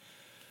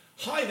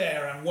Hi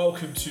there and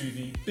welcome to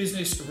the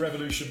Business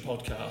Revolution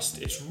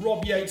podcast. It's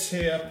Rob Yates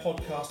here,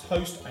 podcast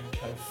host and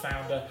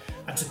co-founder,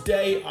 and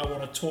today I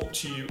want to talk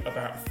to you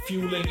about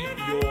fueling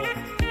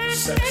your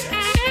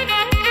success.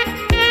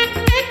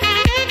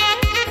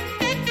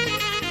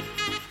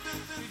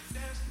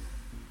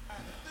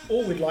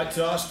 All we'd like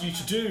to ask you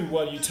to do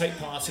while you take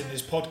part in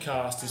this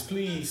podcast is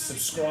please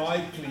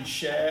subscribe, please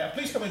share, and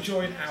please come and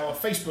join our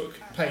Facebook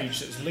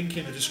page that's linked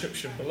in the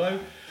description below.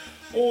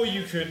 Or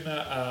you can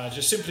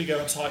just simply go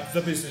and type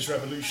The Business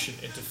Revolution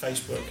into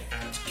Facebook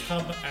and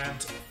come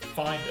and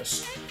find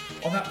us.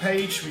 On that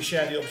page, we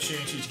share the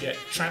opportunity to get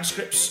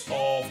transcripts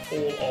of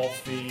all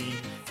of the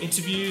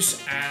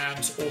interviews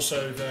and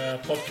also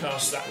the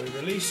podcasts that we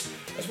release,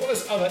 as well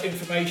as other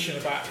information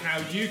about how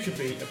you can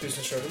be a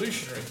business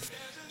revolutionary.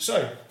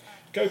 So,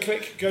 go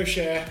click, go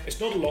share.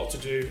 It's not a lot to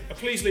do. And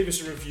please leave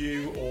us a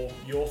review or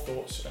your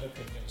thoughts and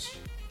opinions.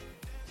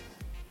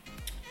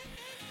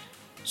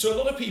 So a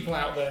lot of people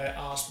out there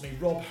ask me,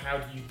 Rob, how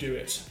do you do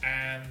it?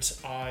 And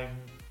I'm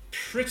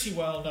pretty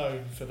well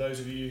known, for those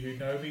of you who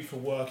know me, for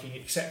working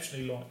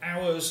exceptionally long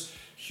hours,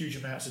 huge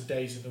amounts of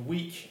days in the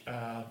week.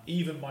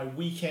 Even my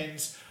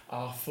weekends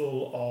are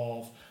full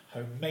of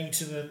home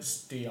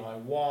maintenance,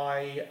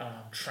 DIY,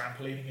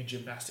 trampolining and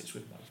gymnastics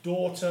with my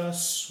daughter,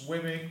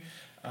 swimming,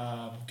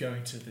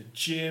 going to the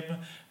gym,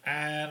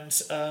 and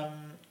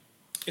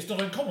it's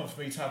not uncommon for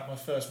me to have my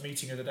first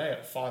meeting of the day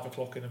at 5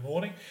 o'clock in the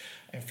morning.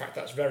 In fact,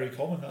 that's very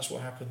common. That's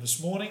what happened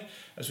this morning.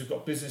 As we've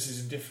got businesses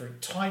in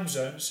different time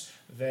zones,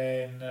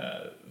 then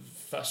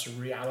that's a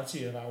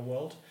reality of our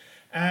world.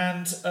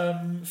 And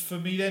for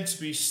me then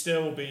to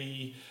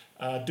be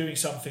doing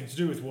something to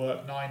do with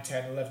work 9,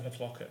 10, 11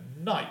 o'clock at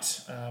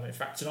night. In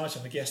fact, tonight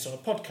I'm a guest on a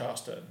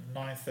podcast at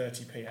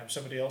 9:30 p.m,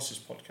 somebody else's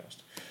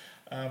podcast.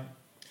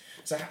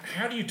 So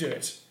how do you do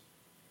it?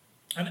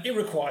 And it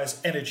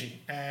requires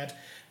energy. And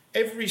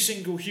every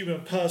single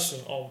human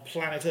person on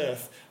planet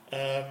Earth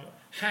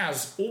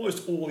has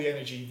almost all the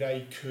energy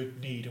they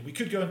could need. And we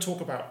could go and talk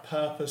about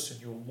purpose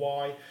and your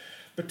why,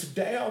 but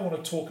today I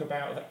want to talk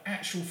about the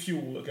actual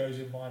fuel that goes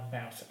in my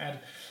mouth. And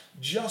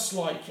just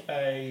like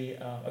a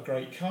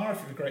great car, if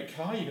you have a great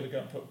car, you're going to go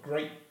and put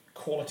great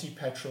quality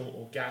petrol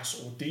or gas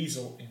or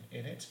diesel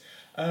in it.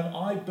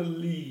 I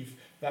believe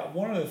that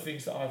one of the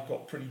things that I've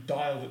got pretty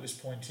dialed at this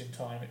point in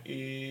time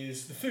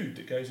is the food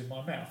that goes in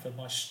my mouth and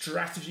my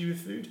strategy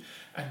with food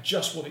and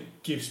just what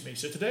it gives me.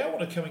 So today I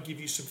want to come and give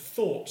you some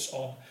thoughts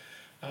on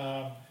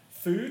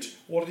food,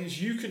 what it is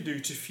you can do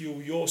to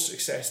fuel your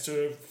success,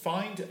 to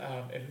find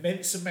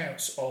immense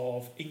amounts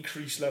of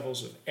increased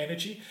levels of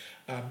energy,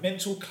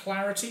 mental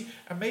clarity,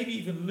 and maybe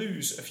even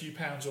lose a few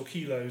pounds or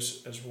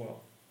kilos as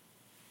well.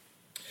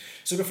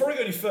 So before I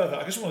go any further,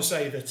 I just want to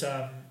say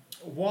that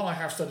while I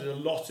have studied a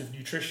lot of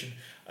nutrition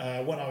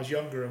when I was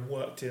younger and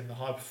worked in the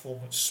high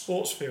performance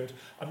sports field,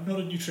 I'm not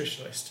a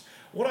nutritionalist.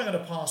 What I'm going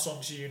to pass on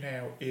to you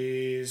now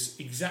is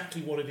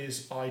exactly what it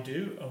is I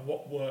do and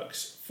what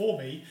works for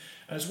me,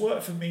 and has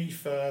worked for me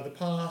for the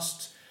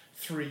past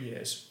 3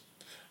 years.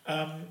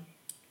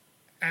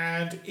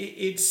 And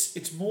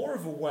it's more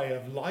of a way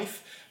of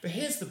life, but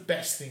here's the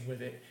best thing with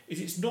it,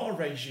 is it's not a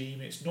regime,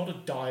 it's not a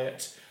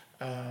diet,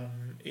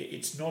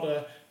 it's not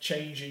a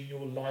changing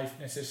your life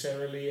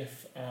necessarily.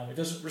 If it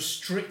doesn't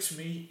restrict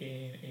me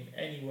in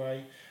any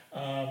way.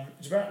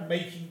 It's about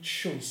making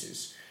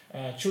choices.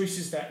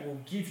 Choices that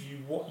will give you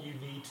what you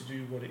need to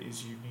do what it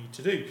is you need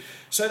to do.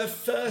 So the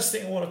first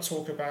thing I want to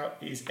talk about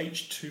is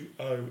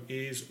H2O,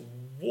 is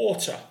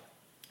water.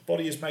 The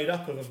body is made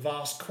up of a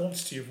vast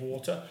quantity of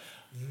water,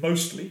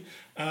 mostly.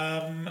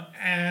 And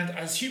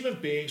as human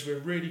beings, we're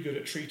really good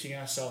at treating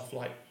ourselves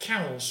like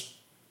camels,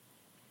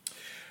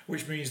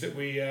 which means that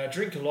we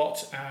drink a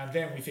lot and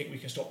then we think we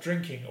can stop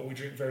drinking, or we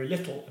drink very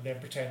little and then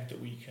pretend that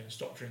we can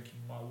stop drinking.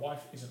 My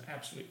wife is an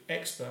absolute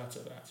expert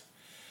at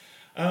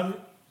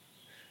that.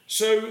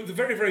 So the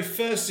very, very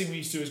first thing we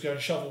need to do is go and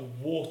shovel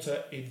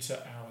water into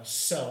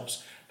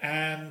ourselves.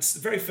 And the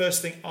very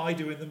first thing I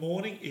do in the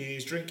morning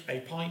is drink a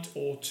pint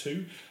or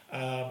two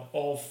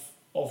of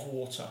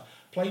water.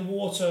 Plain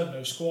water,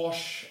 no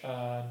squash,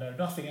 no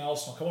nothing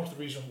else. I'll come on to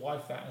the reason why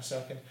for that in a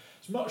second.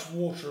 As much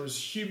water as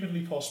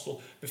humanly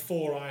possible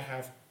before I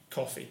have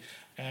coffee.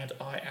 And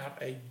I am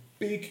a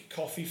big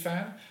coffee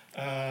fan.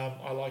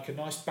 I like a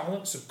nice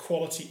balance of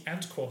quality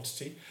and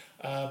quantity.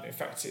 In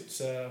fact, it's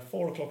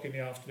 4 o'clock in the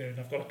afternoon.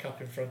 I've got a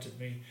cup in front of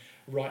me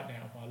right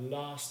now. My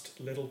last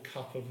little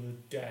cup of the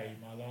day,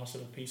 my last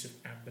little piece of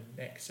amber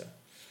nectar.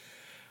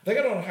 Then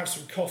I go on and have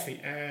some coffee,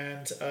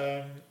 and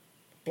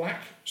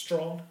black,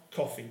 strong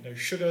coffee. No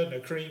sugar, no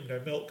cream,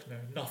 no milk, no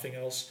nothing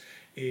else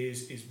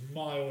is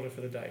my order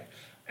for the day.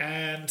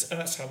 And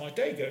that's how my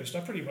day goes.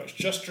 And I pretty much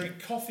just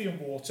drink coffee and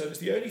water. It's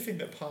the only thing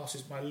that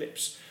passes my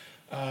lips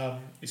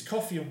is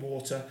coffee and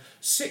water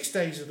 6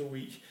 days of the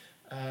week.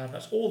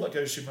 That's all that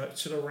goes through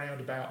till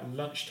around about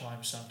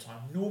lunchtime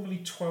sometime,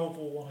 normally 12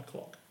 or 1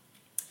 o'clock.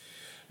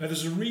 Now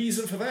there's a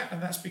reason for that,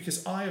 and that's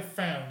because I have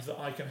found that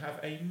I can have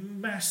a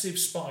massive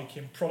spike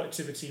in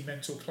productivity,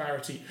 mental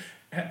clarity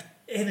and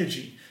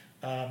energy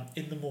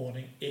in the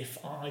morning if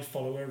I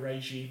follow a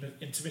regime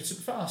of intermittent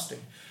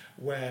fasting,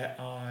 where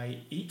I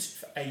eat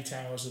for 8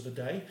 hours of the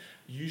day,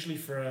 usually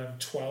from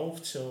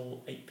 12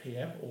 till 8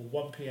 p.m. or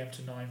 1 p.m.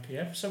 to 9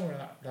 p.m., somewhere in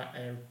that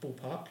area,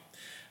 ballpark.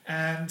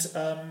 And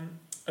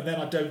then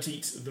I don't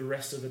eat the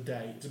rest of the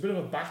day. It's a bit of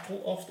a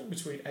battle often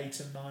between 8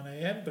 and 9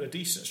 a.m., but a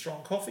decent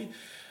strong coffee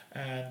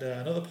and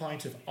another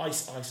pint of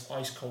ice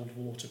cold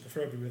water,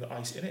 preferably with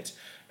ice in it,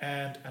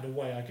 and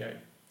away I go.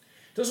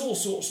 Does all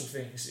sorts of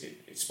things.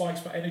 It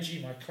spikes my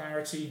energy, my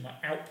clarity, my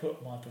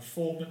output, my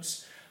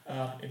performance.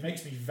 It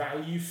makes me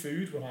value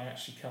food when I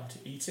actually come to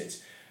eat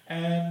it,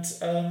 and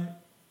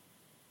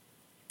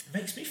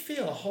makes me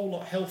feel a whole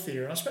lot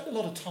healthier. And I spend a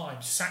lot of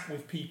time sat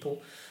with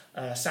people,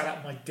 sat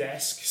at my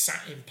desk,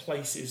 sat in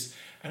places,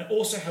 and it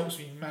also helps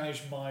me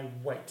manage my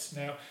weight.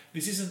 Now,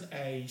 this isn't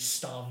a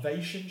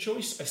starvation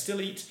choice. I still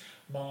eat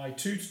my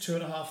 2,000 to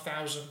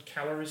 2,500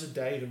 calories a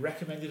day, the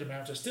recommended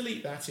amount. I still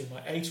eat that in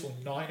my 8 or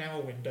 9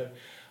 hour window,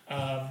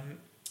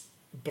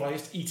 but I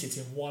just eat it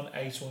in 1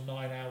 8 or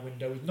 9 hour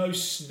window with no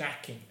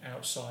snacking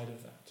outside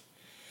of that.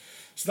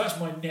 So that's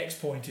my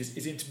next point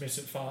is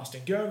intermittent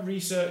fasting. Go and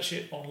research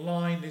it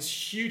online. There's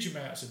huge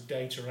amounts of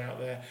data out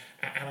there,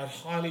 and I'd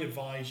highly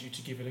advise you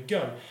to give it a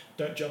go.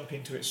 Don't jump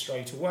into it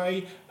straight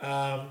away,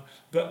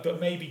 but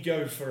maybe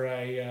go for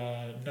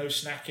a no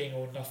snacking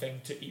or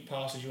nothing to eat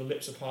past your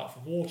lips apart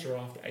from water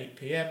after 8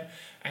 p.m.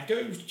 and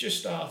go just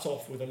start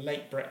off with a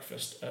late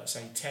breakfast at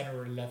say 10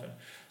 or 11,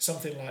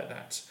 something like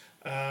that.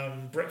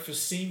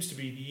 Breakfast seems to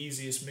be the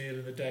easiest meal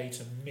in the day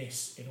to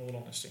miss, in all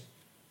honesty.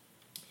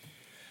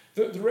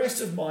 The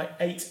rest of my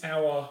 8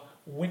 hour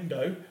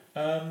window,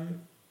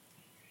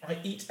 I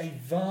eat a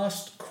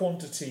vast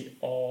quantity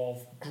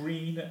of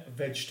green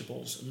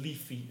vegetables,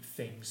 leafy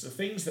things, the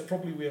things that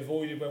probably we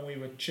avoided when we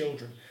were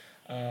children.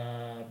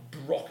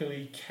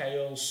 Broccoli,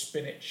 kale,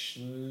 spinach,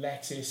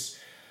 lettuce.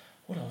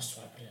 What else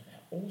do I put in there?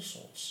 All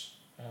sorts.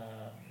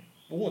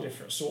 All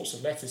different sorts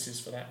of lettuces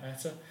for that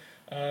matter.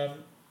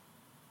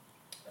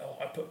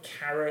 I put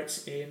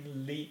carrots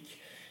in, leek,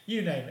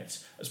 you name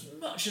it, as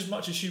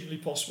much as humanly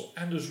possible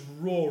and as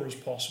raw as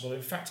possible.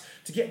 In fact,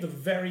 to get the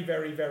very,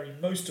 very, very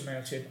most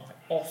amount in, I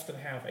often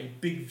have a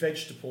big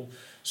vegetable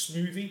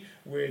smoothie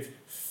with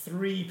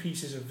 3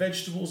 pieces of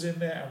vegetables in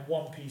there and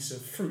 1 piece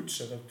of fruit.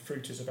 So the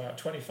fruit is about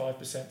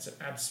 25%, to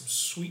add some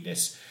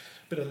sweetness,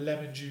 a bit of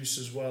lemon juice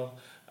as well.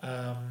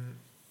 And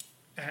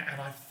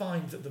I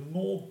find that the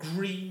more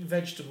green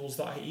vegetables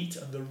that I eat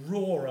and the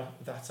rawer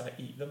that I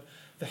eat them,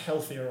 the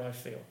healthier I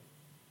feel.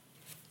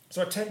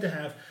 So I tend to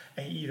have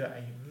either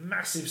a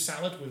massive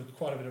salad with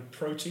quite a bit of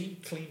protein,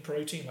 clean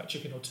protein like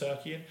chicken or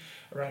turkey in,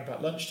 around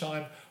about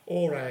lunchtime,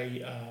 or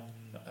an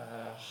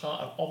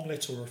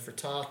omelette or a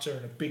frittata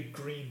and a big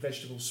green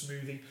vegetable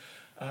smoothie,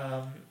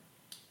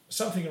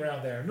 something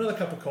around there. Another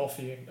cup of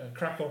coffee and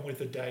crack on with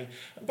the day.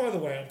 And by the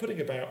way, I'm putting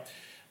about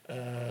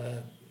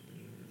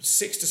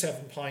 6 to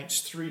 7 pints,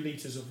 3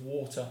 litres of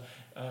water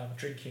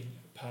drinking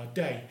per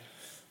day.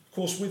 Of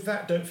course, with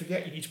that, don't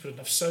forget you need to put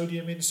enough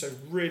sodium in, so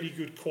really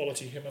good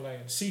quality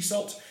Himalayan sea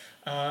salt.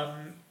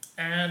 And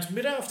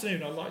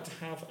mid-afternoon, I like to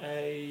have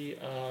a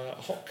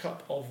hot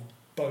cup of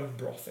bone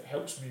broth. It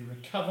helps me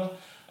recover.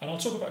 And I'll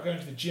talk about going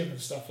to the gym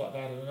and stuff like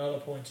that at another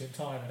point in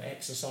time, and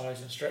exercise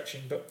and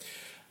stretching, but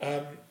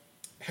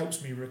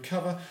helps me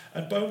recover.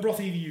 And bone broth,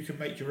 either you can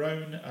make your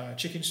own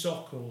chicken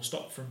stock or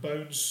stock from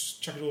bones,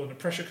 chuck it all in a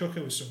pressure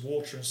cooker with some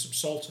water and some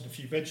salt and a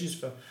few veggies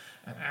for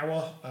an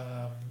hour.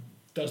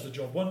 Does the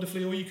job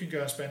wonderfully, or you can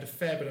go and spend a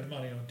fair bit of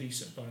money on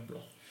decent bone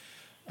broth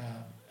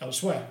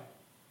elsewhere.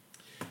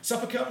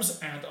 Supper comes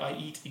and I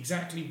eat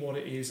exactly what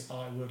it is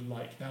I would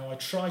like. Now I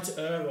try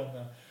to err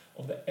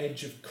on the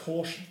edge of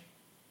caution,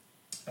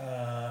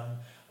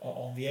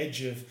 on the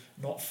edge of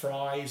not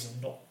fries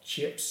and not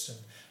chips and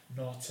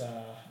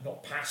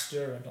not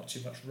pasta and not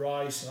too much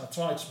rice, and I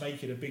try to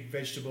make it a big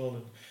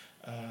vegetable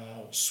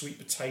and sweet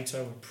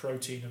potato and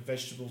protein and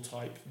vegetable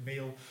type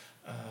meal.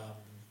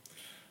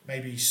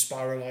 Maybe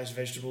spiralised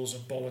vegetables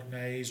and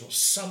bolognese or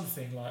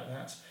something like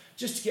that,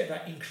 just to get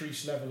that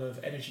increased level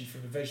of energy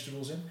from the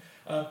vegetables in.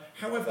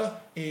 However,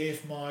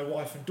 if my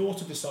wife and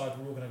daughter decide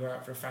we're all going to go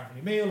out for a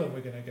family meal and we're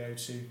going to go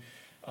to,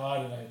 I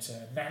don't know,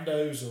 to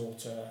Nando's or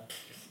to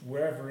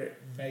wherever it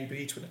may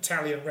be, to an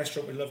Italian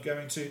restaurant we love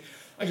going to,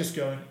 I just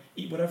go and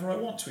eat whatever I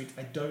want to eat.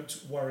 I don't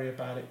worry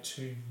about it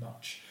too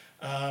much.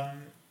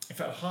 In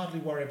fact, I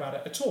hardly worry about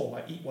it at all.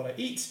 I eat what I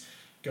eat,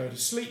 go to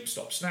sleep,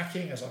 stop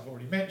snacking, as I've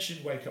already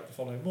mentioned, wake up the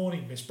following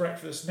morning, miss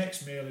breakfast,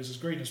 next meal is as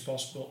green as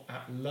possible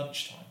at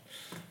lunchtime.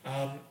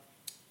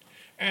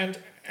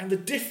 And the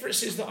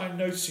differences that I'm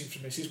noticing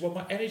from this is, well,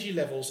 my energy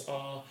levels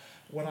are,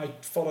 when I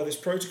follow this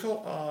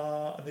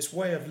protocol and this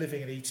way of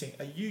living and eating,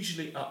 are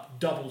usually up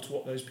double to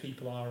what those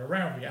people are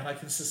around me, and I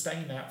can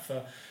sustain that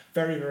for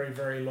very, very,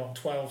 very long,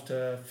 12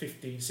 to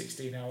 15,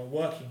 16-hour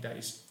working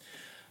days.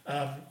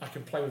 I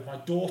can play with my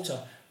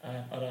daughter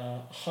at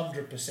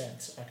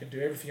 100%. I can do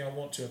everything I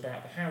want to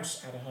about the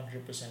house at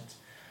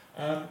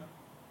 100%.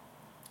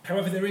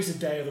 However, there is a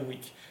day of the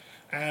week,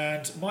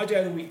 and my day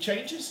of the week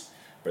changes.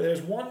 But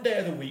there's one day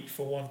of the week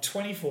for one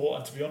 24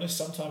 and, to be honest,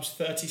 sometimes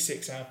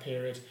 36-hour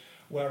period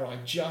where I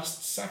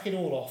just sack it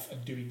all off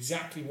and do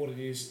exactly what it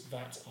is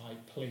that I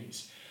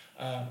please.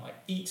 I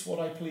eat what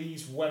I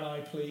please, when I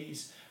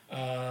please.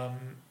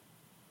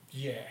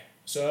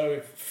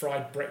 So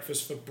fried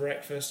breakfast for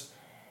breakfast.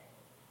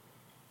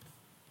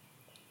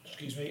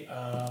 Excuse me.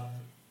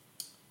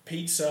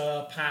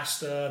 Pizza,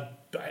 pasta.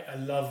 I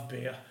love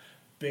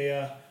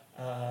beer.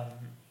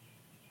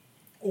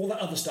 All that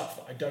other stuff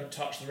that I don't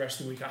touch the rest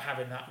of the week, I have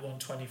in that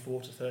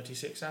 24 to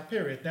 36 hour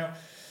period. Now,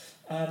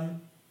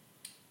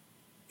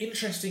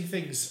 interesting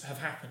things have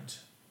happened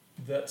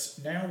that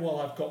now, while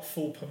I've got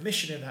full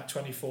permission in that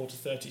 24 to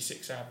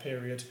 36 hour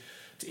period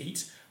to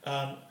eat,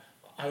 I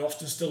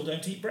often still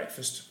don't eat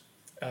breakfast.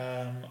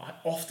 I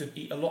often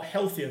eat a lot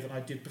healthier than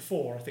I did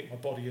before. I think my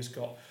body has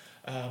got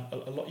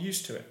a lot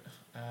used to it.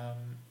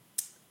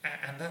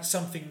 And that's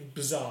something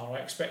bizarre.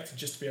 I expected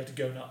just to be able to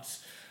go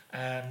nuts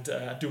and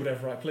do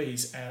whatever I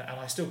please, and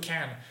I still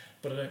can,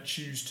 but I don't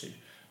choose to.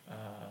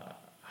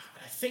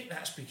 I think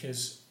that's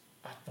because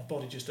my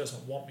body just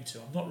doesn't want me to.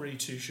 I'm not really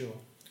too sure.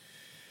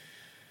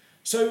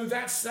 So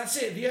that's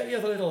it. The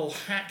other little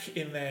hack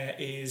in there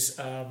is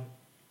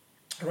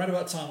around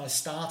about the time I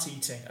start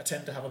eating, I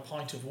tend to have a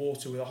pint of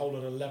water with a whole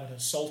lot of lemon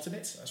and salt in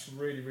it. That's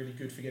really, really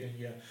good for getting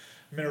your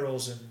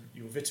minerals and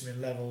your vitamin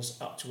levels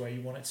up to where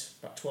you want it,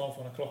 about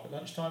 1 o'clock at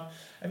lunchtime.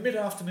 And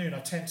mid-afternoon,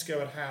 I tend to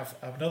go and have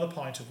another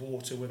pint of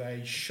water with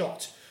a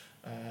shot,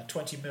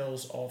 20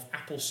 mils of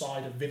apple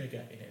cider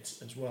vinegar in it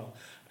as well.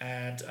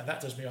 And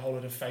that does me a whole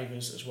lot of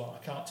favours as well.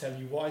 I can't tell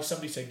you why.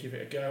 Somebody said give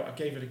it a go. I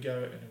gave it a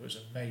go and it was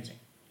amazing.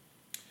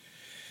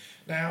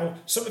 Now,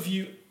 some of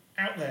you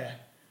out there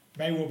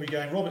may well be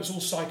going, Rob, it's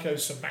all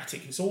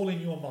psychosomatic. It's all in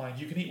your mind.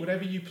 You can eat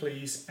whatever you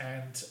please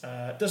and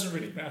it doesn't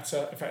really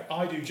matter. In fact,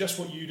 I do just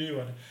what you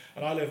do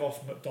and I live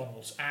off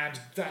McDonald's, and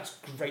that's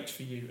great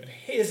for you. And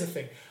here's the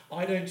thing.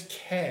 I don't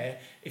care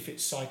if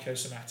it's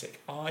psychosomatic.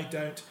 I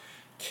don't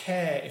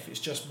care if it's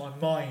just my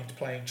mind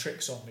playing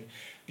tricks on me,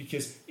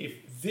 because if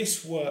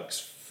this works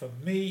for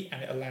me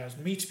and it allows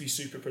me to be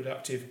super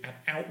productive and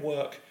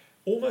outwork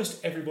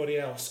almost everybody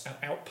else and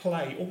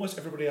outplay almost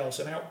everybody else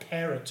and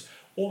outparent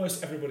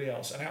almost everybody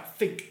else and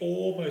outthink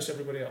almost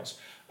everybody else,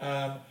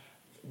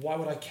 why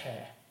would I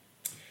care?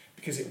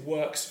 Because it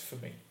works for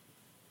me.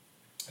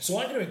 So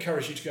I'm going to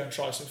encourage you to go and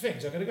try some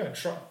things. I'm going to go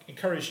and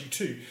encourage you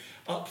to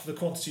up the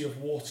quantity of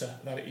water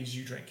that it is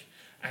you drink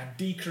and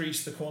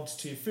decrease the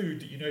quantity of food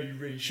that you know you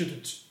really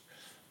shouldn't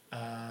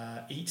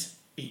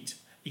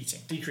eating.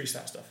 Decrease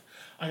that stuff.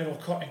 I'm going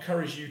to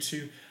encourage you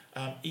to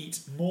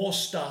eat more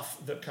stuff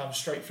that comes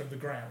straight from the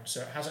ground,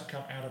 so it hasn't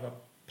come out of a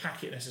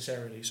packet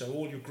necessarily. So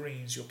all your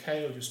greens, your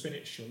kale, your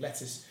spinach, your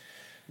lettuce,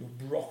 your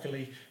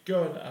broccoli,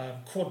 go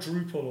and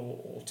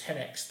quadruple or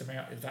 10x the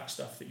amount of that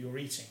stuff that you're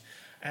eating,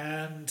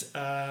 and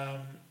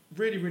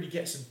really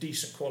get some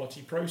decent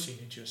quality protein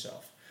into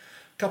yourself.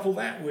 Couple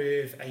that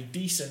with a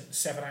decent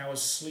 7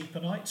 hours sleep a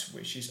night,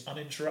 which is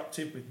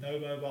uninterrupted with no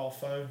mobile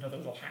phone. Another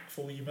little hack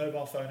for you: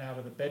 mobile phone out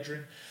of the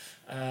bedroom.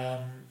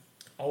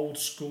 Old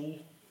school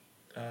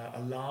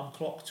alarm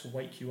clock to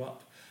wake you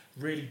up.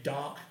 Really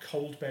dark,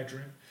 cold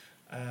bedroom.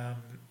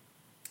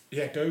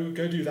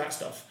 Go do that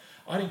stuff.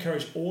 I'd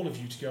encourage all of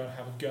you to go and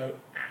have a go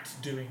at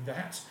doing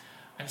that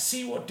and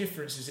see what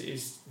differences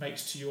it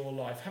makes to your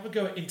life. Have a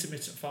go at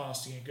intermittent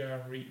fasting and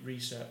go and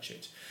research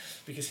it.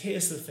 Because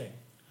here's the thing.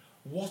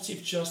 What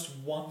if just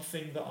one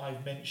thing that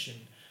I've mentioned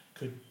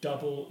could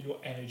double your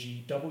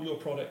energy, double your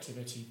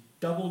productivity,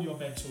 double your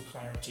mental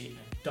clarity, and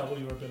double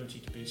your ability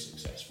to be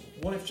successful?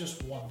 What if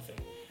just one thing?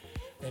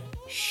 Then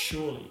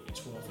surely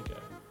it's worth a go.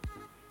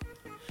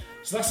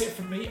 So that's it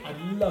from me.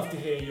 I'd love to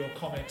hear your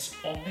comments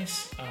on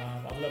this.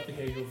 I'd love to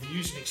hear your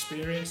views and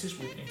experiences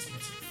with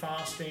intermittent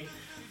fasting,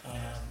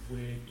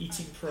 with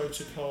eating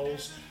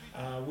protocols,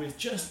 with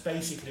just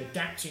basically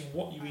adapting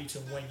what you eat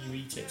and when you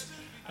eat it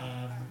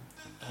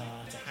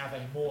to have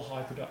a more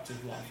high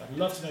productive life. I'd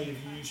love to know your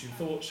views, your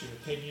thoughts, your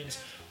opinions,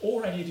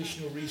 or any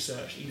additional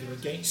research either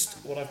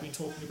against what I've been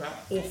talking about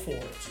or for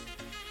it.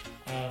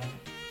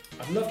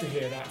 I'd love to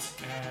hear that,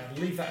 and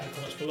leave that in the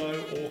comments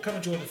below, or come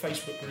and join the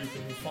Facebook group,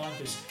 and you'll find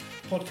this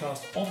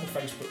podcast on the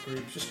Facebook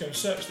group. Just go and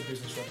search The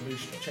Business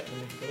Revolution or check the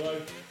link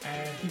below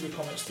and give your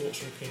comments,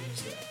 thoughts, or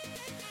opinions there.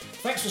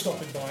 Thanks for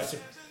stopping by. It's a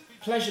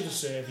pleasure to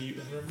serve you,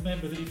 and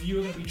remember that if you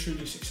are going to be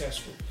truly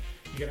successful,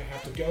 you're going to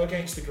have to go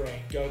against the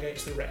grain, go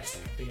against the rest,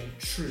 and be a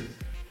true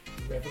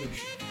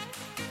revolutionary.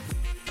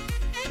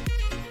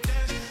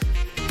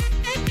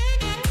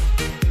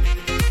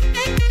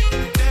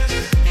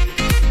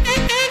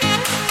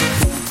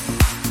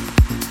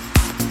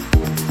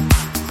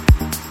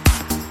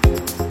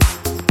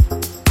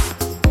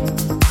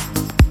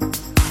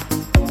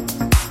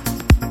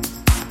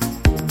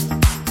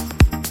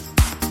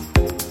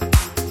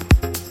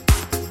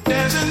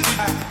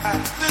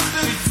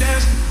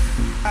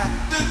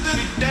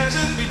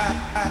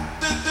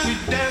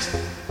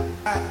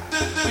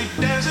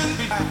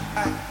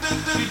 Dancing,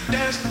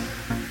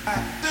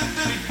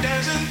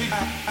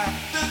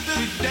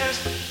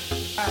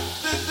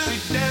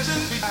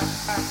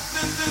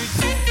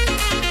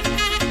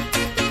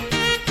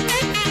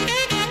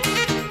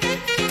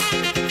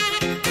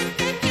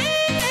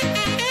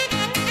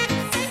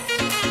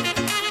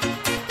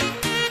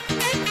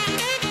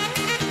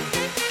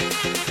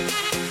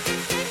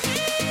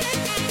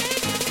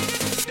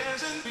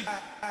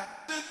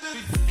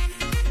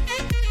 Bye.